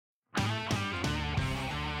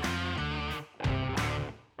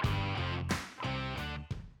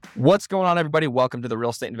What's going on, everybody? Welcome to the Real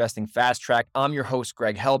Estate Investing Fast Track. I'm your host,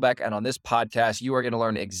 Greg Hellbeck, and on this podcast, you are going to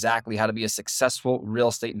learn exactly how to be a successful real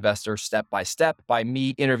estate investor step by step by me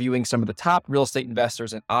interviewing some of the top real estate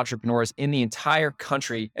investors and entrepreneurs in the entire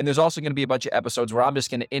country. And there's also going to be a bunch of episodes where I'm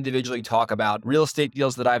just going to individually talk about real estate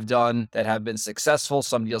deals that I've done that have been successful,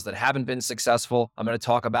 some deals that haven't been successful. I'm going to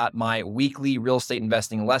talk about my weekly real estate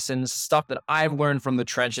investing lessons, stuff that I've learned from the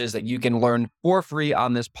trenches that you can learn for free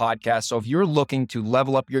on this podcast. So if you're looking to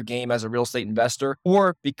level up your game as a real estate investor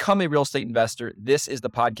or become a real estate investor, this is the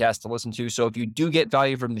podcast to listen to. So if you do get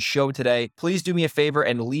value from the show today, please do me a favor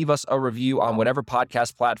and leave us a review on whatever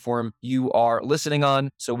podcast platform you are listening on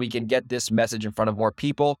so we can get this message in front of more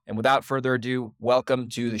people. And without further ado, welcome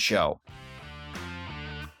to the show.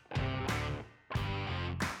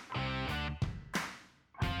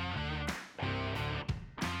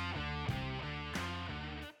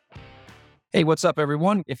 Hey, what's up,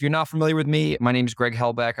 everyone? If you're not familiar with me, my name is Greg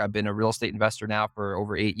Hellbeck. I've been a real estate investor now for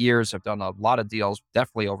over 8 years. I've done a lot of deals,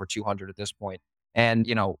 definitely over 200 at this point. And,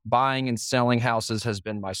 buying and selling houses has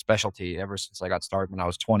been my specialty ever since I got started when I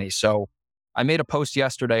was 20. So I made a post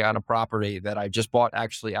yesterday on a property that I just bought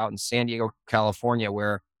actually out in San Diego, California,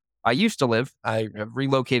 where I used to live. I have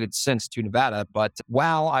relocated since to Nevada, but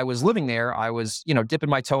while I was living there, I was, dipping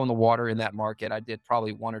my toe in the water in that market. I did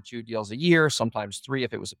probably 1 or 2 deals a year, sometimes 3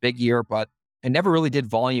 if it was a big year, but I never really did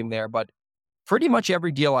volume there. But pretty much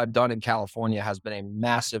every deal I've done in California has been a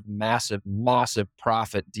massive, massive, massive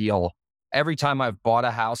profit deal. Every time I've bought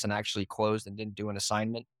a house and actually closed and didn't do an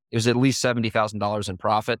assignment, it was at least $70,000 in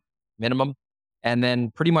profit minimum. And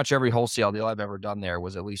then pretty much every wholesale deal I've ever done there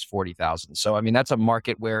was at least 40,000. So, that's a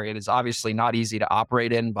market where it is obviously not easy to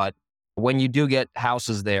operate in, but when you do get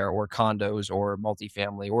houses there or condos or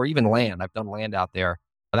multifamily or even land, I've done land out there.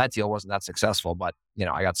 That deal wasn't that successful, but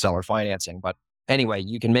I got seller financing. But anyway,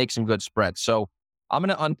 you can make some good spreads. So I'm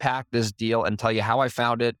going to unpack this deal and tell you how I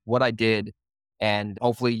found it, what I did, and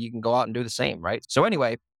hopefully you can go out and do the same, right? So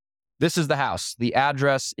anyway, this is the house. The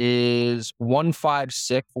address is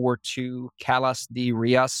 15642 Calas de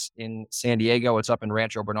Rios in San Diego. It's up in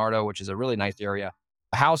Rancho Bernardo, which is a really nice area.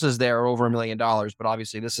 The houses there are over $1 million, but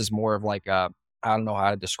obviously this is more of like I don't know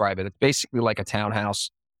how to describe it. It's basically like a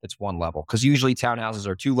townhouse. It's 1 level because usually townhouses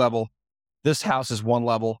are 2 level. This house is 1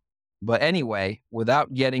 level. But anyway,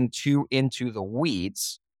 without getting too into the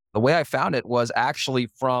weeds, the way I found it was actually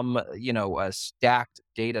from, a stacked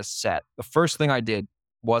data set. The first thing I did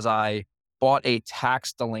was I bought a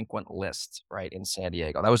tax delinquent list, right, in San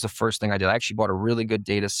Diego. That was the first thing I did. I actually bought a really good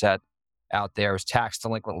data set out there. It was tax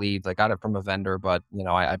delinquent leads. I got it from a vendor, but,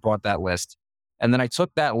 I bought that list. And then I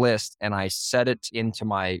took that list and I set it into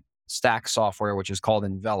my stack software, which is called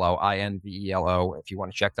Invelo, Invelo, if you want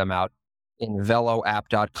to check them out.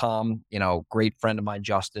 InveloApp.com, great friend of mine,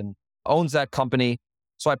 Justin, owns that company.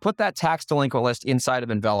 So I put that tax delinquent list inside of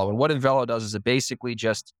Invelo. And what Invelo does is it basically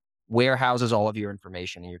just warehouses all of your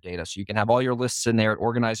information and your data. So you can have all your lists in there. It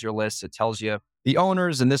organizes your lists. It tells you the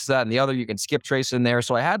owners and this, that, and the other. You can skip trace in there.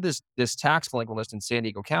 So I had this tax delinquent list in San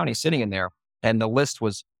Diego County sitting in there. And the list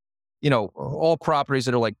was all properties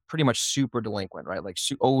that are like pretty much super delinquent, right? Like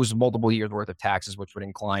owes multiple years worth of taxes, which would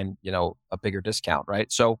incline, a bigger discount,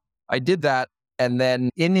 right? So I did that. And then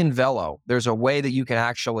in Invelo, there's a way that you can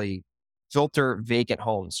actually filter vacant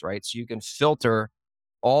homes, right? So you can filter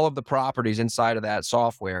all of the properties inside of that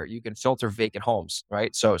software. You can filter vacant homes,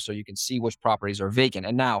 right? So you can see which properties are vacant.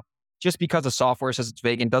 And now, just because the software says it's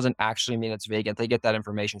vacant doesn't actually mean it's vacant. They get that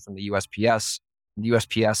information from the USPS. The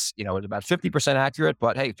USPS, is about 50% accurate,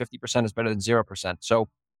 but hey, 50% is better than 0%. So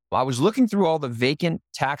I was looking through all the vacant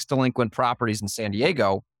tax delinquent properties in San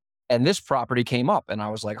Diego, and this property came up and I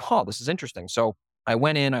was like, this is interesting. So I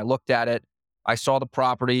went in, I looked at it. I saw the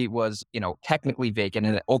property was, technically vacant,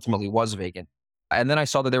 and it ultimately was vacant. And then I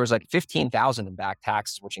saw that there was like 15,000 in back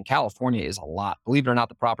taxes, which in California is a lot. Believe it or not,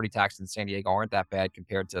 the property taxes in San Diego aren't that bad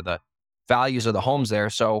compared to the values of the homes there.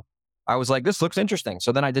 So I was like, this looks interesting.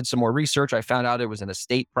 So then I did some more research. I found out it was an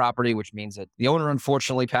estate property, which means that the owner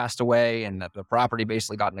unfortunately passed away and the property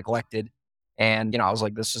basically got neglected. And, I was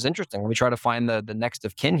like, this is interesting. Let me try to find the next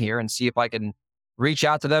of kin here and see if I can reach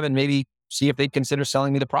out to them and maybe see if they'd consider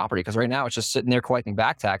selling me the property. Because right now it's just sitting there collecting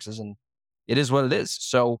back taxes and it is what it is.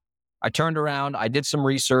 So I turned around, I did some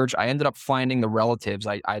research. I ended up finding the relatives.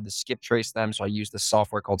 I had to skip trace them. So I used this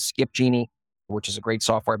software called Skip Genie, which is a great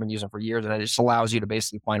software I've been using for years. And it just allows you to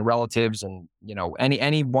basically find relatives and,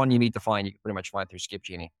 any one you need to find, you can pretty much find through Skip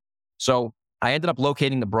Genie. So I ended up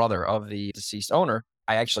locating the brother of the deceased owner.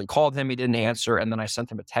 I actually called him. He didn't answer. And then I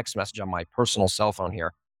sent him a text message on my personal cell phone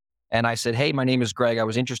here. And I said, hey, my name is Greg. I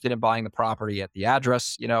was interested in buying the property at the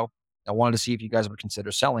address, I wanted to see if you guys would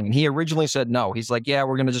consider selling. And he originally said no. He's like, yeah,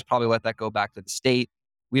 we're going to just probably let that go back to the state.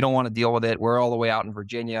 We don't want to deal with it. We're all the way out in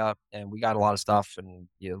Virginia and we got a lot of stuff and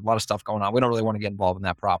a lot of stuff going on. We don't really want to get involved in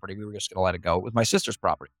that property. We were just going to let it go. With my sister's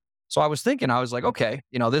property. So I was thinking, I was like, okay,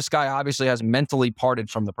 this guy obviously has mentally parted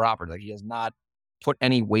from the property. Like he has not put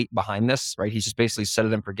any weight behind this, right? He's just basically set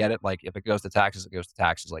it and forget it. Like if it goes to taxes, it goes to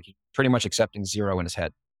taxes. Like he's pretty much accepting zero in his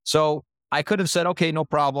head. So I could have said, okay, no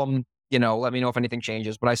problem. Let me know if anything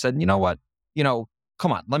changes. But I said, you know what?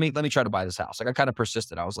 Come on, let me try to buy this house. Like I kind of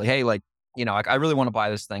persisted. I was like, hey, like, I really want to buy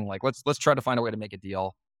this thing. Like, let's try to find a way to make a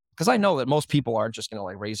deal. Because I know that most people aren't just gonna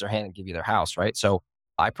like raise their hand and give you their house, right? So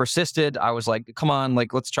I persisted. I was like, come on,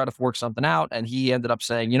 like let's try to work something out. And he ended up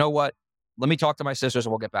saying, you know what? Let me talk to my sisters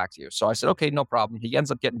and we'll get back to you. So I said, okay, no problem. He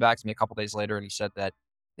ends up getting back to me a couple days later and he said that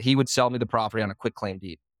he would sell me the property on a quit claim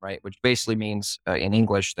deed, right? Which basically means in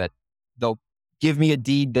English that they'll give me a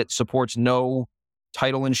deed that supports no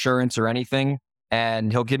title insurance or anything.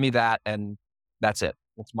 And he'll give me that. And that's it.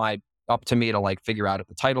 It's up to me to like figure out if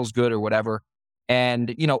the title's good or whatever.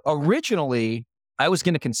 And, originally I was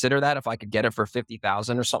going to consider that if I could get it for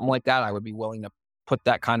 50,000 or something like that, I would be willing to put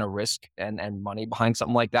that kind of risk and money behind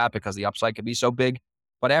something like that because the upside could be so big.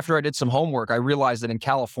 But after I did some homework, I realized that in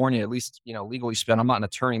California, at least, legally spent, I'm not an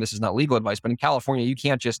attorney, this is not legal advice, but in California, you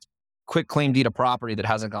can't just quit claim deed a property that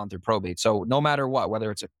hasn't gone through probate. So no matter what,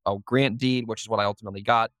 whether it's a grant deed, which is what I ultimately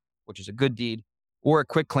got, which is a good deed, or a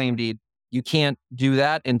quit claim deed, you can't do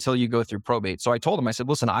that until you go through probate. So I told him, I said,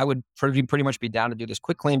 listen, I would pretty much be down to do this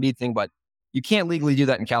quit claim deed thing, but you can't legally do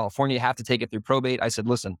that in California. You have to take it through probate. I said,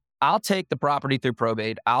 listen, I'll take the property through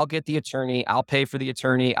probate. I'll get the attorney. I'll pay for the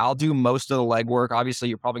attorney. I'll do most of the legwork. Obviously,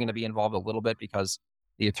 you're probably going to be involved a little bit because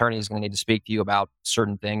the attorney is going to need to speak to you about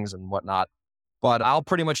certain things and whatnot. But I'll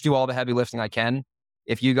pretty much do all the heavy lifting I can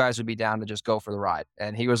if you guys would be down to just go for the ride.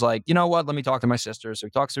 And he was like, you know what? Let me talk to my sisters. So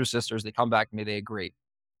he talks to his sisters. They come back to me. They agree.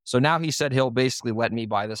 So now he said he'll basically let me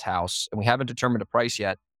buy this house. And we haven't determined a price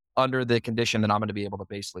yet under the condition that I'm going to be able to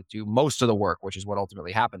basically do most of the work, which is what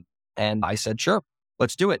ultimately happened. And I said, sure,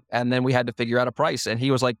 let's do it. And then we had to figure out a price. And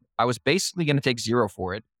he was like, I was basically going to take zero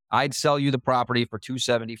for it. I'd sell you the property for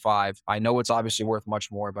 275. I know it's obviously worth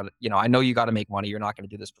much more, but I know you got to make money. You're not going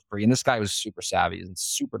to do this for free. And this guy was super savvy and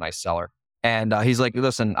super nice seller. And he's like,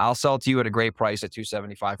 listen, I'll sell it to you at a great price at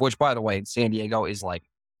 275, which by the way, in San Diego is like,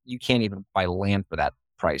 you can't even buy land for that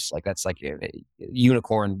price. Like that's like a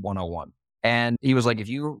unicorn 101. And he was like, if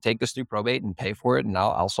you take this through probate and pay for it, and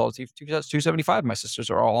I'll sell it to you for 275. My sisters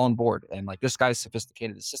are all on board. And like, this guy's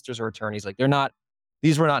sophisticated. His sisters are attorneys. Like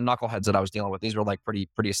these were not knuckleheads that I was dealing with. These were like pretty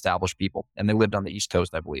established people. And they lived on the East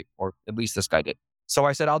Coast, I believe, or at least this guy did. So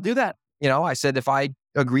I said, I'll do that. I said, if I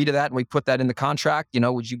agree to that and we put that in the contract,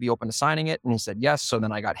 would you be open to signing it? And he said, yes. So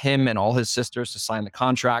then I got him and all his sisters to sign the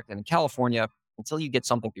contract. And in California, until you get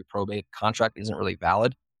something through probate, the contract isn't really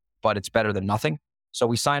valid, but it's better than nothing. So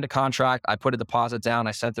we signed a contract. I put a deposit down.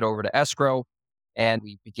 I sent it over to escrow and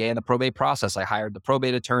we began the probate process. I hired the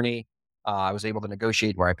probate attorney. I was able to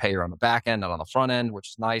negotiate where I pay her on the back end, not on the front end,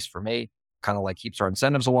 which is nice for me, kind of like keeps our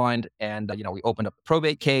incentives aligned. And, we opened up the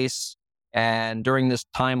probate case. And during this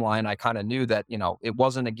timeline, I kind of knew that, it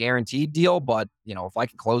wasn't a guaranteed deal, but, if I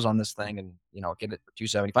could close on this thing and, get it for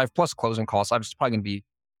 275 plus closing costs, I was probably going to be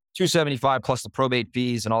 275 plus the probate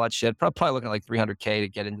fees and all that shit, probably looking at like 300K to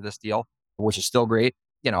get into this deal, which is still great.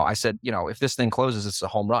 I said, if this thing closes, it's a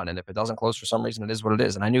home run. And if it doesn't close for some reason, it is what it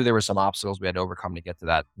is. And I knew there were some obstacles we had to overcome to get to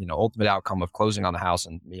that, ultimate outcome of closing on the house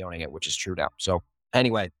and me owning it, which is true now. So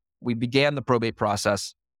anyway, we began the probate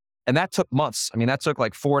process and that took months. I mean, that took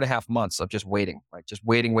like 4.5 months of just waiting, like just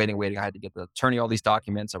waiting. I had to get the attorney all these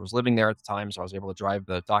documents. I was living there at the time, so I was able to drive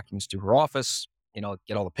the documents to her office, get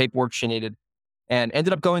all the paperwork she needed. And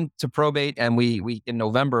ended up going to probate. And we in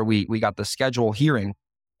November, we got the schedule hearing.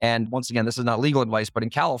 And once again, this is not legal advice, but in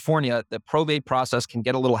California, the probate process can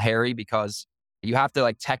get a little hairy because you have to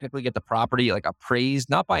like technically get the property like appraised,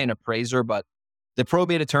 not by an appraiser, but the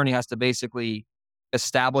probate attorney has to basically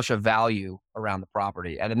establish a value around the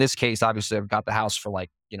property. And in this case, obviously I've got the house for like,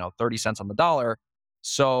 30 cents on the dollar.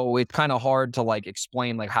 So it's kind of hard to like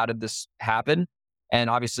explain like, how did this happen? And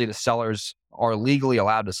obviously the sellers are legally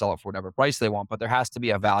allowed to sell it for whatever price they want, but there has to be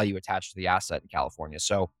a value attached to the asset in California.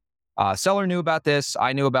 So seller knew about this.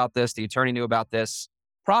 I knew about this. The attorney knew about this.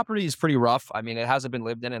 Property is pretty rough. I mean, it hasn't been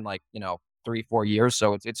lived in like, 3-4 years.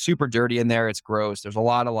 So it's super dirty in there. It's gross. There's a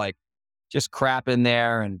lot of like just crap in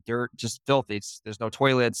there and dirt, just filthy. There's no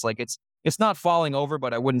toilets. Like it's not falling over,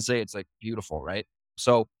 but I wouldn't say it's like beautiful. Right.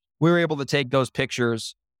 So we were able to take those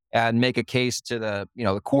pictures and make a case to the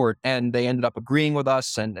court, and they ended up agreeing with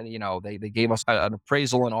us. And they gave us an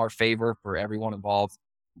appraisal in our favor for everyone involved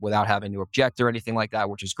without having to object or anything like that,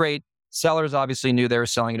 which is great. Sellers obviously knew they were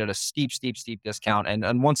selling it at a steep, steep, steep discount.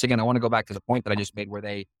 And once again, I want to go back to the point that I just made where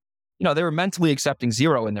they were mentally accepting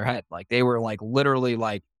zero in their head. Like they were like literally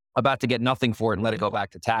like about to get nothing for it and let it go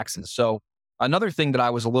back to taxes. So another thing that I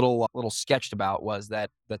was a little sketched about was that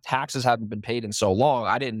the taxes hadn't been paid in so long.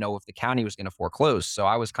 I didn't know if the county was going to foreclose. So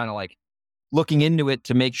I was kind of like looking into it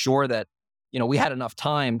to make sure that, we had enough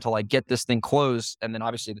time to like get this thing closed. And then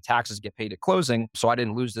obviously the taxes get paid at closing. So I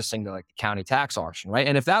didn't lose this thing to like the county tax auction. Right.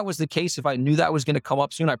 And if that was the case, if I knew that was going to come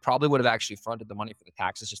up soon, I probably would have actually fronted the money for the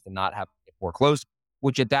taxes just to not have it foreclosed,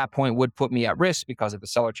 which at that point would put me at risk because if the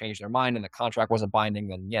seller changed their mind and the contract wasn't binding,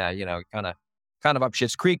 then yeah, kind of up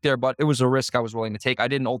shit's creek there, but it was a risk I was willing to take. I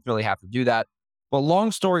didn't ultimately have to do that. But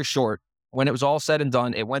long story short, when it was all said and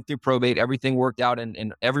done, it went through probate. Everything worked out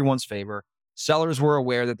in everyone's favor. Sellers were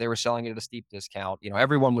aware that they were selling it at a steep discount.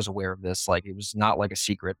 Everyone was aware of this. Like it was not like a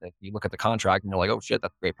secret that you look at the contract and you're like, oh shit,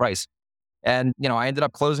 that's a great price. And, I ended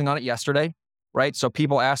up closing on it yesterday, right? So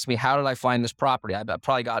people asked me, how did I find this property? I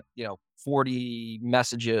probably got, 40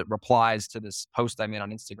 replies to this post I made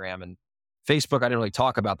on Instagram and Facebook. I didn't really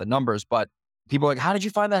talk about the numbers, but people are like, how did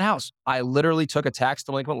you find that house? I literally took a tax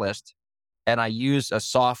delinquent list and I used a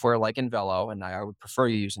software like Envelo, and I would prefer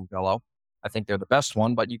you use Envelo. I think they're the best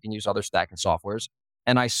one, but you can use other stacking softwares.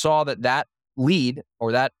 And I saw that lead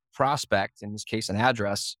or that prospect, in this case, an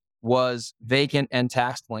address, was vacant and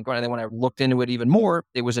tax delinquent. And then when I looked into it even more,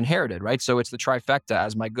 it was inherited, right? So it's the trifecta,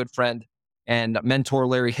 as my good friend and mentor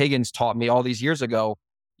Larry Higgins taught me all these years ago.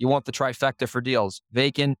 You want the trifecta for deals: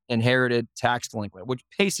 vacant, inherited, tax delinquent, which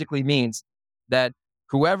basically means that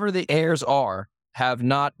whoever the heirs are have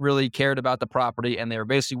not really cared about the property and they're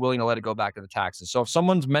basically willing to let it go back to the taxes. So if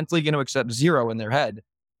someone's mentally going to accept zero in their head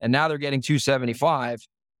and now they're getting 275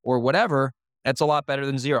 or whatever, that's a lot better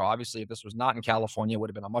than zero. Obviously, if this was not in California, it would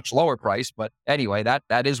have been a much lower price. But anyway,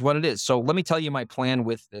 that is what it is. So let me tell you my plan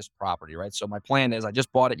with this property, right? So my plan is I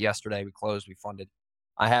just bought it yesterday. We closed, we funded.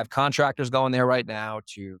 I have contractors going there right now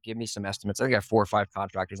to give me some estimates. I think I have 4 or 5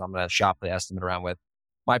 contractors I'm going to shop the estimate around with.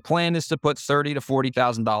 My plan is to put $30,000 to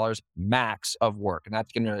 $40,000 max of work. And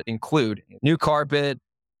that's going to include new carpet,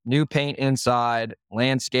 new paint inside,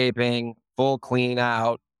 landscaping, full clean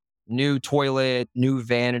out, new toilet, new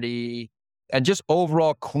vanity, and just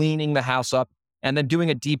overall cleaning the house up and then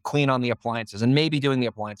doing a deep clean on the appliances and maybe doing the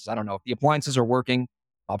appliances. I don't know. If the appliances are working,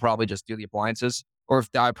 I'll probably just do the appliances, or if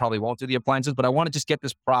I probably won't do the appliances, but I want to just get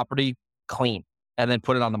this property clean and then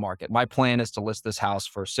put it on the market. My plan is to list this house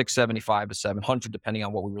for $675 to $700, depending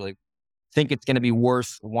on what we really think it's going to be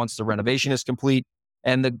worth once the renovation is complete.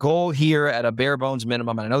 And the goal here at a bare bones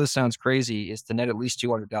minimum, and I know this sounds crazy, is to net at least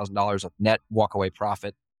 $200,000 of net walkaway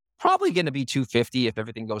profit. Probably going to be $250 if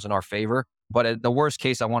everything goes in our favor. But at the worst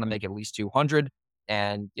case, I want to make at least $200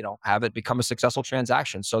 and, have it become a successful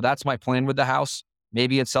transaction. So that's my plan with the house.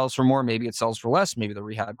 Maybe it sells for more, maybe it sells for less, maybe the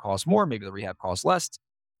rehab costs more, maybe the rehab costs less.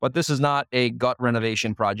 But this is not a gut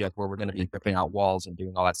renovation project where we're going to be ripping out walls and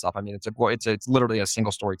doing all that stuff. I mean, it's literally a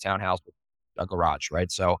single story townhouse with a garage,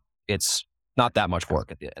 right? So it's not that much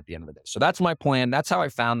work at the end of the day. So that's my plan. That's how I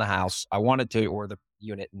found the house. I wanted to, or the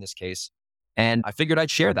unit in this case. And I figured I'd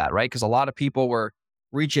share that, right? Because a lot of people were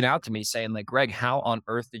reaching out to me saying like, Greg, how on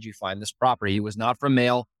earth did you find this property? It was not from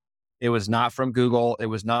mail. It was not from Google. It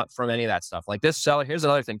was not from any of that stuff. Like this seller, here's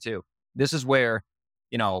another thing too. This is where,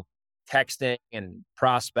 texting and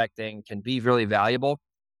prospecting can be really valuable,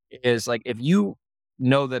 is like if you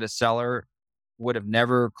know that a seller would have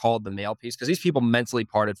never called the mail piece, because these people mentally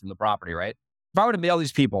parted from the property, right? If I were to mail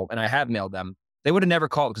these people, and I have mailed them, they would have never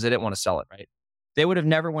called because they didn't want to sell it, right? They would have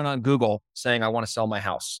never went on Google saying, I want to sell my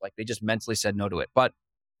house. Like they just mentally said no to it. But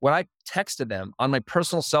when I texted them on my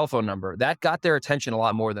personal cell phone number, that got their attention a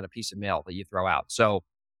lot more than a piece of mail that you throw out. So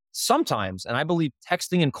sometimes, and I believe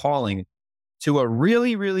texting and calling to a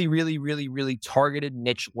really, really, really, really, really targeted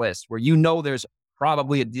niche list where there's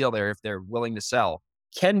probably a deal there if they're willing to sell,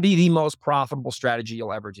 can be the most profitable strategy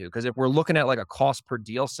you'll ever do. Because if we're looking at like a cost per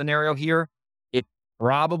deal scenario here, it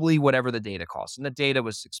probably whatever the data costs. And the data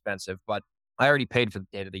was expensive, but I already paid for the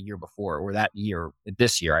data the year before, or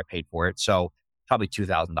this year I paid for it. So probably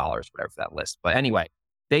 $2,000, whatever, for that list. But anyway,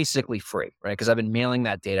 basically free, right? Because I've been mailing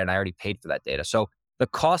that data and I already paid for that data. So the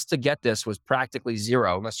cost to get this was practically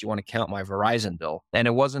zero, unless you want to count my Verizon bill. And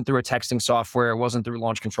it wasn't through a texting software. It wasn't through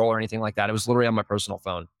launch control or anything like that. It was literally on my personal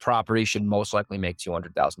phone. Property should most likely make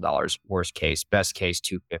 $200,000. Worst case, best case,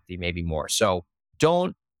 $250,000, maybe more. So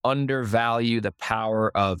don't undervalue the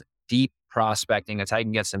power of deep prospecting. That's how you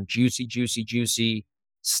can get some juicy, juicy, juicy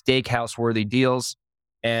steakhouse worthy deals.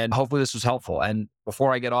 And hopefully this was helpful. And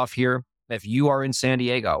before I get off here, if you are in San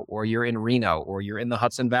Diego or you're in Reno or you're in the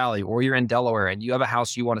Hudson Valley or you're in Delaware and you have a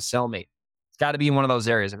house you want to sell me, it's got to be in one of those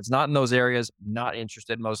areas. If it's not in those areas, not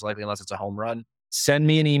interested, most likely, unless it's a home run. Send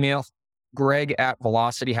me an email,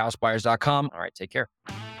 greg@velocityhousebuyers.com. All right, take care.